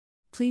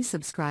Please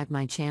subscribe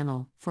my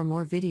channel. For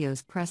more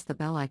videos, press the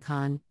bell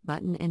icon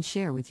button and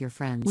share with your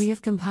friends. We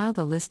have compiled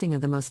a listing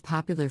of the most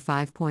popular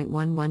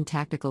 5.11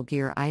 tactical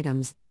gear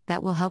items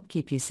that will help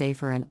keep you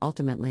safer and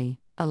ultimately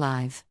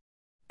alive.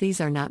 These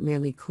are not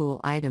merely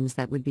cool items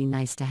that would be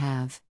nice to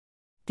have.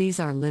 These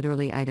are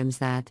literally items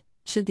that,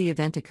 should the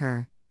event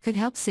occur, could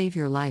help save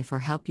your life or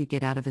help you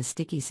get out of a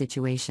sticky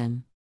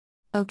situation.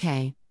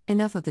 Okay,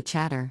 enough of the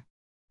chatter.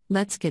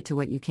 Let's get to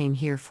what you came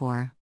here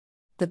for.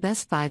 The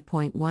best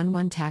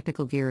 5.11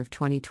 tactical gear of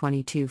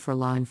 2022 for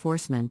law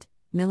enforcement,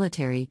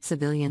 military,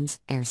 civilians,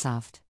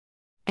 airsoft,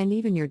 and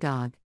even your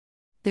dog.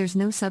 There's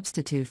no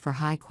substitute for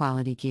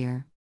high-quality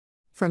gear.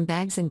 From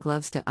bags and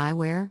gloves to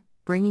eyewear,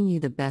 bringing you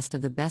the best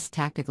of the best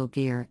tactical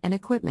gear and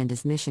equipment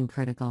is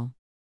mission-critical.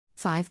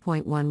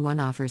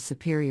 5.11 offers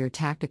superior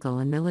tactical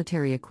and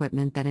military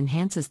equipment that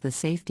enhances the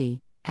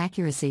safety,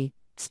 accuracy,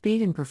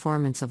 speed and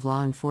performance of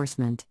law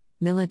enforcement,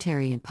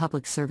 military and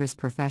public service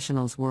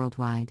professionals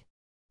worldwide.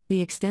 The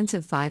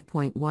extensive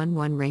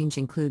 5.11 range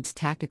includes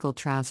tactical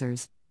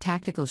trousers,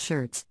 tactical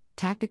shirts,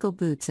 tactical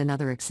boots and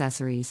other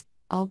accessories,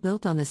 all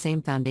built on the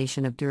same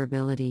foundation of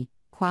durability,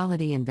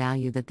 quality and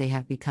value that they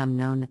have become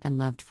known and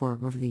loved for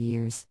over the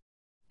years.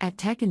 At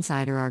Tech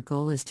Insider, our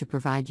goal is to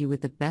provide you with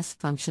the best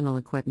functional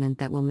equipment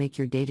that will make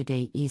your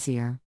day-to-day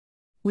easier.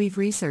 We've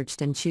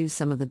researched and choose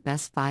some of the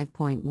best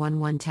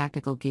 5.11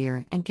 tactical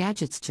gear and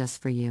gadgets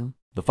just for you.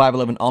 The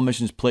 511 All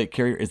Missions Plate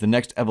Carrier is the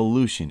next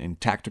evolution in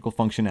tactical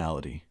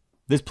functionality.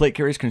 This plate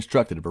carrier is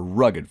constructed of a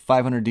rugged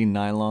 500D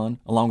nylon,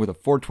 along with a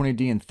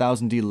 420D and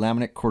 1000D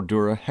laminate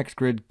Cordura hex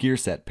grid gear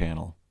set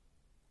panel.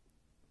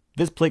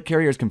 This plate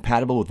carrier is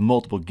compatible with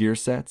multiple gear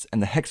sets,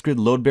 and the hex grid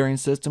load bearing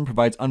system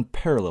provides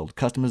unparalleled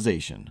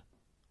customization.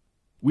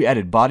 We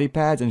added body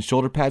pads and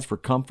shoulder pads for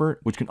comfort,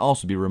 which can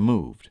also be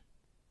removed.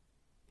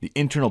 The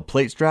internal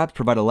plate straps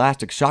provide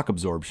elastic shock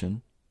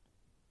absorption,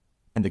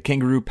 and the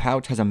kangaroo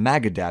pouch has a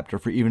mag adapter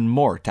for even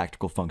more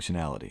tactical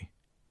functionality.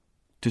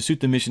 To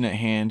suit the mission at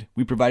hand,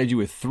 we provided you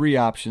with 3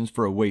 options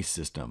for a waist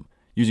system,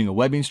 using a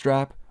webbing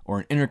strap, or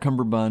an inner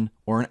cummerbund,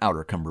 or an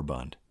outer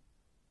cummerbund.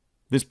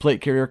 This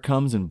plate carrier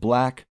comes in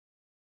black,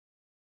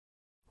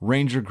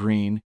 ranger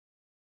green,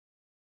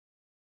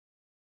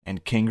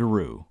 and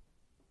kangaroo.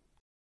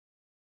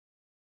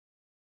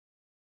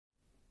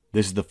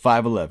 This is the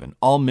 511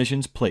 All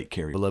Missions Plate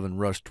Carrier. 511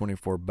 Rush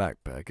 24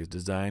 backpack is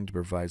designed to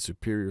provide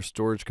superior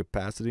storage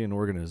capacity and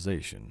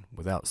organization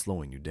without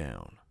slowing you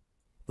down.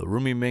 The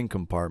roomy main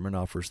compartment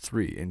offers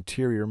 3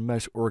 interior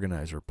mesh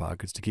organizer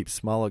pockets to keep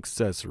small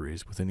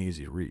accessories within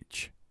easy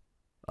reach.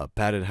 A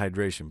padded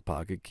hydration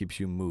pocket keeps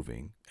you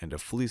moving, and a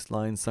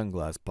fleece-lined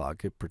sunglass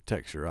pocket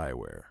protects your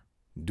eyewear.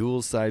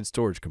 Dual-side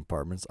storage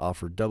compartments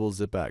offer double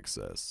zip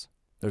access.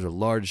 There's a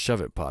large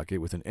shove-it pocket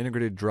with an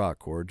integrated draw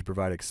cord to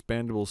provide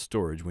expandable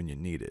storage when you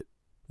need it.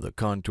 The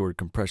contoured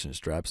compression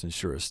straps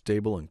ensure a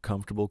stable and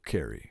comfortable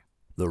carry.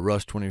 The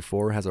Rush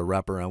 24 has a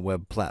wraparound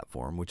web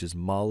platform which is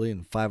MOLLE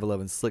and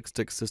 511 Slick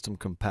Stick system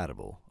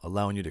compatible,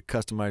 allowing you to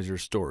customize your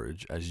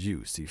storage as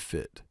you see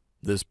fit.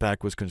 This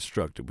pack was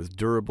constructed with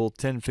durable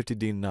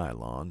 1050D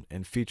nylon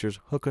and features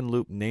hook and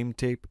loop name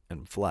tape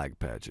and flag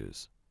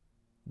patches.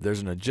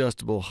 There's an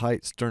adjustable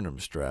height sternum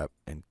strap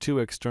and 2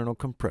 external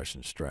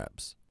compression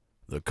straps.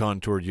 The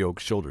contoured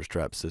yoke shoulder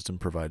strap system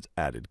provides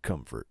added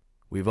comfort.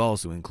 We've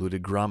also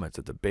included grommets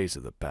at the base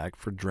of the pack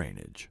for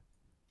drainage.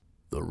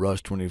 The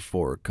Rush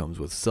 24 comes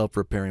with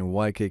self-repairing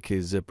YKK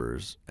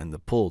zippers, and the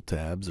pull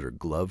tabs are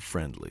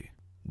glove-friendly.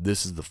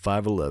 This is the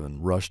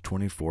 511 Rush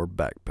 24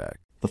 backpack.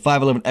 The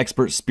 511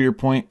 Expert Spear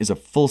Point is a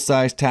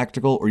full-size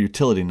tactical or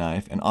utility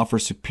knife and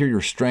offers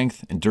superior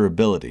strength and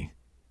durability.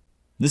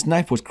 This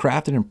knife was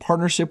crafted in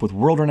partnership with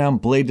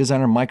world-renowned blade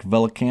designer Mike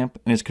Vellecamp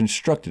and is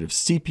constructed of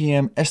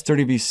CPM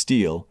S30V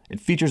steel. It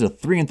features a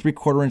 3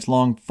 3/4 inch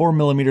long,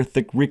 4mm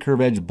thick recurve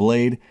edge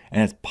blade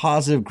and has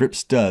positive grip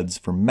studs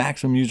for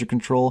maximum user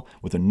control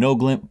with a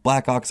no-glint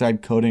black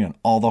oxide coating on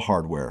all the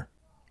hardware.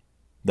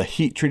 The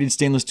heat-treated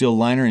stainless steel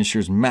liner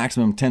ensures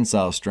maximum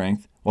tensile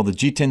strength, while the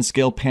G10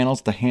 scale panels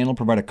at the handle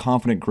provide a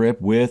confident grip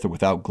with or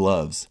without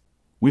gloves.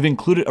 We've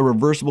included a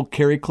reversible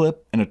carry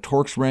clip and a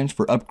Torx wrench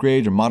for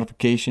upgrades or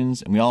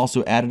modifications, and we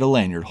also added a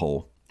lanyard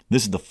hole.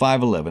 This is the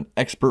 511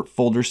 Expert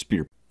Folder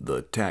Spear.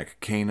 The TAC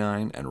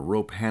Canine and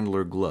Rope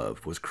Handler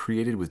Glove was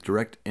created with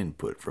direct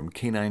input from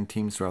canine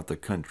teams throughout the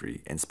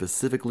country and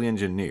specifically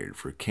engineered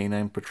for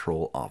canine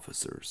patrol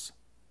officers.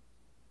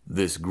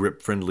 This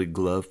grip-friendly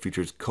glove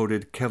features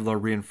coated Kevlar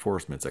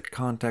reinforcements at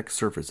contact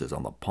surfaces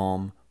on the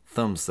palm,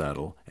 thumb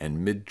saddle,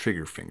 and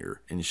mid-trigger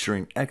finger,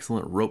 ensuring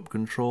excellent rope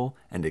control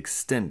and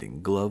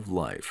extending glove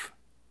life.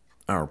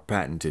 Our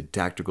patented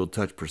Tactical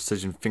Touch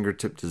Precision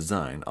Fingertip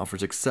design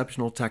offers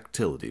exceptional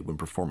tactility when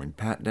performing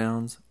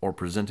pat-downs or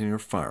presenting your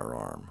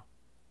firearm.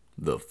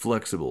 The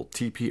flexible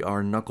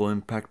TPR knuckle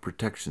impact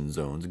protection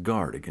zones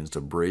guard against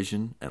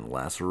abrasion and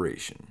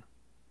laceration.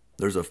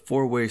 There's a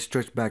 4-way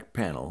stretch-back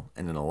panel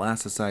and an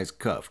elasticized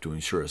cuff to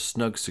ensure a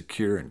snug,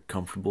 secure, and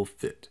comfortable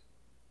fit.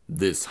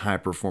 This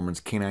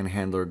high-performance canine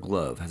handler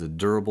glove has a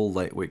durable,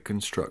 lightweight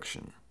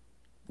construction.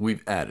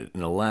 We've added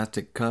an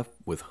elastic cuff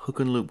with hook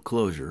and loop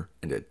closure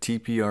and a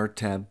TPR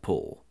tab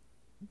pull.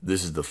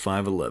 This is the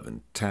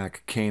 511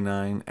 TAC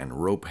K9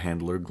 and Rope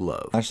Handler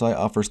Glove. Flashlight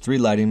offers 3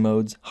 lighting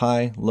modes,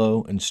 high,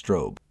 low, and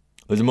strobe.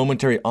 There's a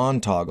momentary on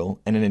toggle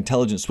and an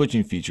intelligent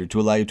switching feature to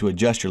allow you to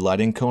adjust your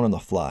lighting cone on the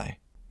fly.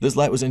 This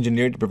light was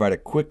engineered to provide a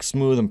quick,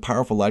 smooth, and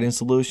powerful lighting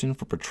solution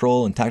for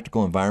patrol and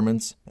tactical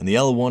environments, and the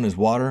L1 is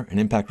water and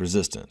impact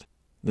resistant.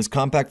 This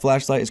compact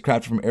flashlight is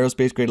crafted from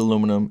aerospace-grade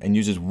aluminum and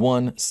uses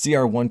one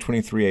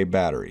CR123A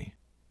battery.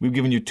 We've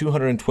given you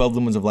 212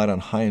 lumens of light on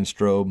high and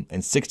strobe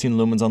and 16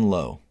 lumens on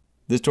low.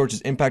 This torch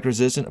is impact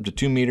resistant up to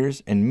 2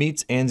 meters and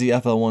meets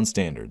ANSI FL1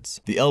 standards.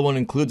 The L1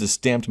 includes a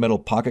stamped metal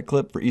pocket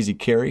clip for easy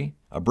carry,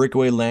 a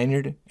breakaway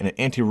lanyard, and an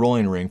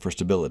anti-rolling ring for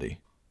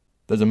stability.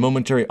 There's a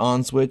momentary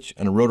on switch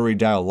and a rotary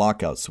dial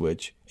lockout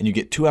switch, and you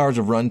get 2 hours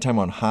of runtime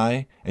on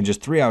high and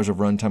just 3 hours of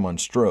runtime on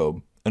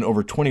strobe, and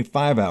over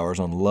 25 hours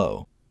on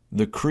low.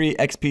 The Cree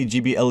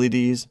XP-GB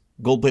LEDs,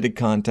 gold-plated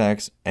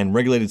contacts, and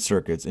regulated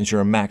circuits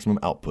ensure a maximum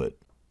output.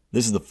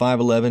 This is the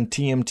 511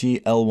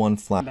 TMT L1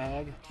 flash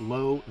bag,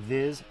 low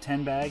vis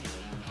 10 bag.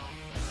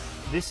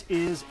 This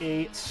is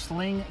a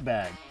sling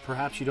bag.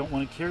 Perhaps you don't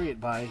want to carry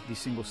it by the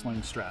single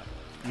sling strap.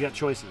 You got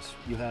choices.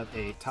 You have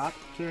a top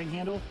carrying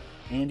handle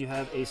and you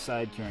have a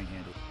side carrying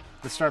handle.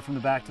 Let's start from the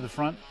back to the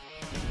front.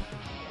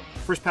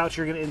 First pouch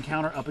you're going to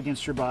encounter up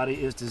against your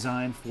body is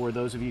designed for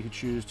those of you who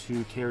choose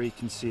to carry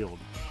concealed.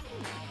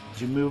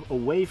 As you move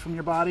away from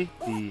your body,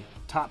 the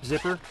top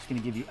zipper is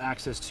going to give you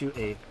access to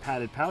a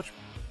padded pouch.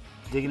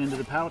 Digging into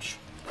the pouch,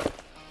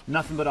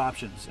 nothing but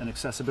options and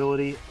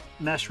accessibility.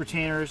 Mesh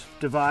retainers,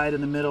 divide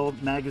in the middle,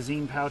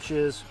 magazine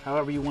pouches,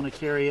 however you want to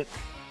carry it.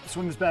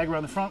 Swing this bag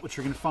around the front. What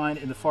you're going to find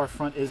in the far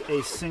front is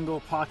a single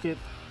pocket.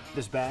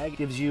 This bag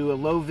gives you a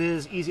low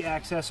vis, easy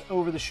access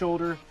over the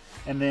shoulder,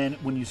 and then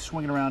when you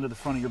swing it around to the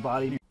front of your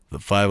body. The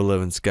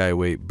 511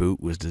 Skyweight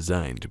boot was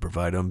designed to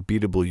provide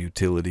unbeatable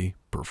utility,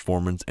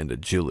 performance, and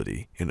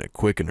agility in a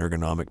quick and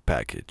ergonomic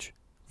package.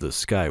 The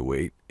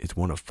Skyweight is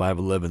one of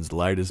 511's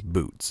lightest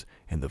boots,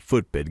 and the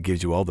footbed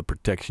gives you all the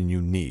protection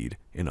you need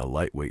in a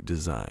lightweight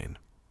design.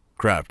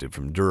 Crafted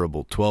from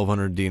durable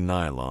 1200D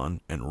nylon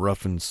and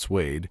roughened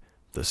suede,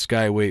 the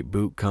Skyweight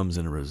boot comes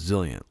in a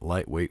resilient,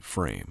 lightweight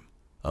frame.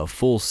 A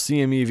full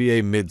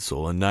CMEVA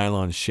midsole and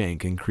nylon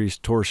shank increase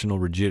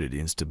torsional rigidity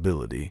and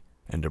stability,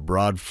 and a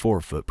broad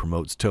forefoot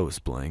promotes toe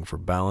splaying for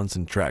balance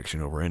and traction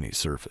over any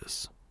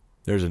surface.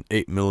 There's an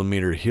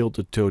 8mm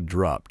heel-to-toe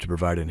drop to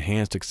provide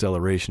enhanced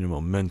acceleration and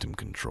momentum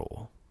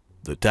control.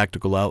 The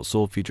tactical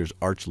outsole features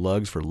arch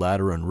lugs for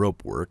ladder and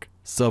rope work,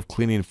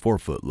 self-cleaning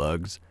forefoot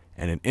lugs,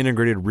 and an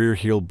integrated rear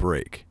heel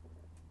brake.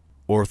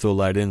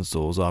 Ortholite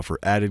insoles offer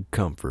added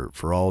comfort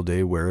for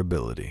all-day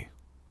wearability.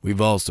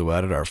 We've also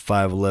added our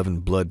 511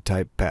 blood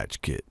type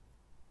patch kit.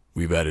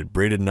 We've added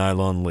braided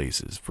nylon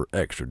laces for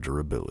extra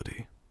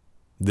durability.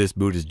 This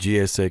boot is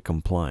GSA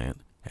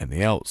compliant, and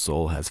the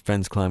outsole has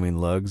fence climbing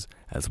lugs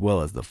as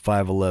well as the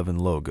 511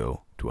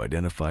 logo to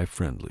identify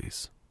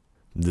friendlies.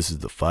 This is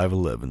the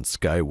 511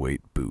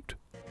 Skyweight boot.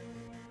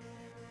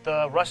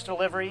 The Rush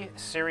Delivery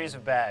series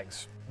of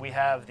bags. We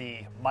have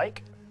the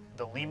Mike,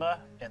 the Lima,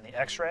 and the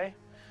X-Ray,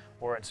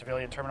 or in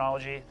civilian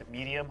terminology, the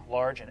medium,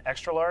 large, and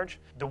extra large.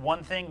 The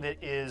one thing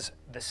that is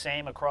the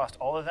same across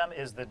all of them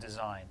is the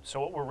design. So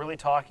what we're really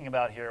talking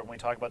about here when we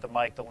talk about the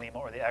Mike, the Lima,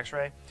 or the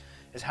X-Ray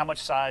is how much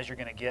size you're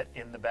going to get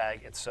in the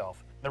bag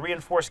itself. The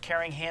reinforced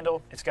carrying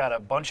handle, it's got a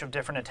bunch of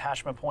different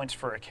attachment points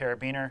for a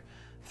carabiner.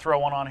 Throw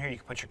one on here, you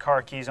can put your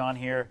car keys on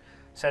here,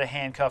 set of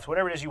handcuffs,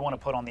 whatever it is you want to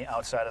put on the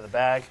outside of the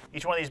bag.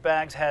 Each one of these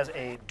bags has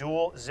a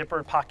dual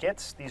zipper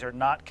pockets. These are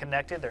not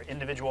connected, they're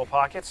individual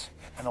pockets.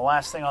 And the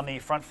last thing on the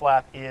front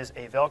flap is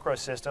a Velcro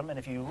system. And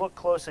if you look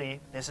closely,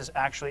 this is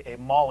actually a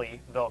MOLLE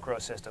Velcro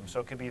system.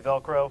 So it could be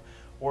Velcro,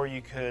 or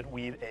you could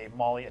weave a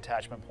MOLLE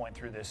attachment point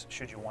through this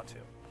should you want to.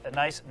 A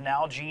nice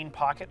Nalgene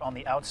pocket on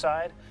the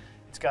outside.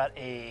 It's got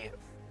a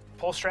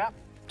pull strap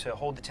to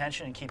hold the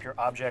tension and keep your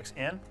objects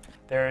in.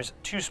 There's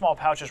two small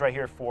pouches right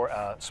here for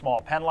a small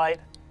pen light.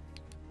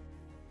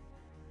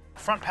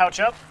 Front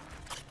pouch up,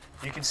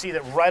 you can see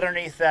that right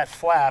underneath that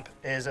flap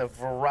is a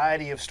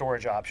variety of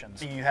storage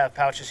options. You have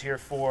pouches here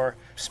for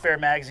spare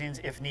magazines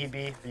if need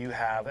be. You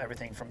have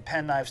everything from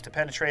pen knives to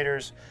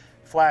penetrators,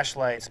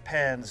 flashlights,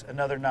 pens,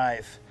 another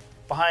knife.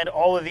 Behind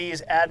all of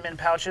these admin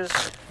pouches,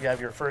 you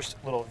have your first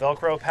little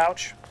Velcro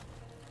pouch.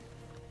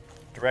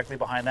 Directly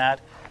behind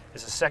that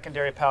is a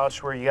secondary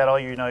pouch where you got all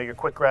your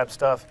quick grab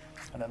stuff.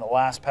 And then the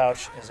last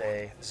pouch is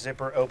a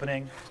zipper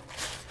opening,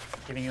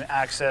 giving you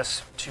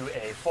access to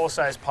a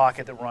full-size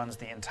pocket that runs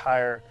the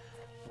entire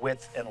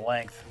width and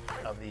length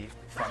of the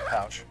front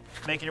pouch.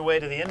 Making your way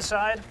to the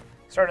inside,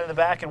 starting in the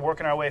back and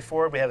working our way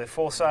forward, we have a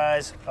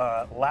full-size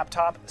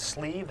laptop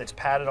sleeve that's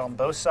padded on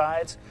both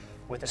sides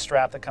with a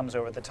strap that comes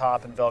over the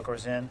top and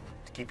Velcros in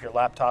to keep your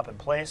laptop in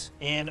place.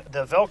 And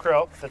the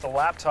Velcro that the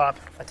laptop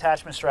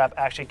attachment strap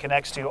actually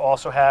connects to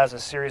also has a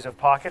series of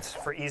pockets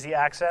for easy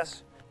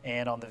access.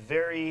 And on the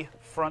very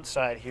front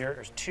side here,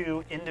 there's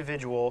two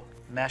individual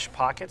mesh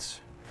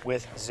pockets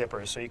with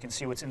zippers, so you can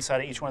see what's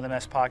inside of each one of the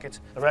mesh pockets.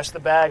 The rest of the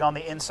bag on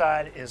the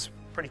inside is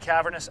pretty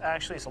cavernous,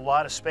 actually. It's a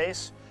lot of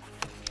space.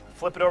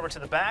 Flip it over to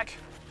the back.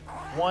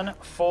 One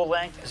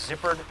full-length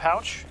zippered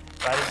pouch.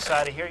 Right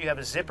inside of here, you have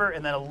a zipper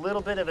and then a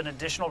little bit of an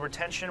additional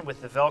retention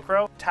with the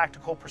Velcro.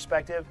 Tactical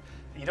perspective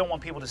that you don't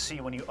want people to see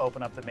when you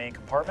open up the main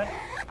compartment.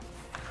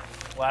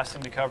 Last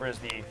thing to cover is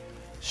the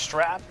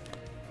strap,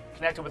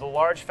 connected with a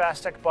large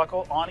Fastech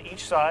buckle on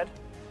each side,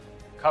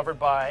 covered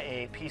by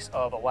a piece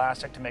of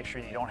elastic to make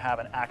sure you don't have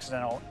an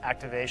accidental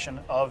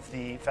activation of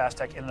the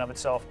Fastech in and of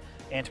itself,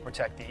 and to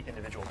protect the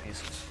individual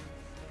pieces.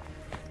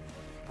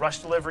 Rush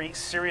Delivery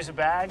series of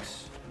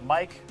bags,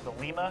 Mike, the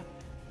Lima,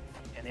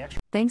 and the X-Ray.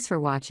 Thanks for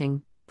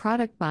watching.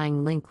 Product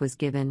buying link was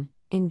given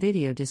in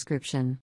video description.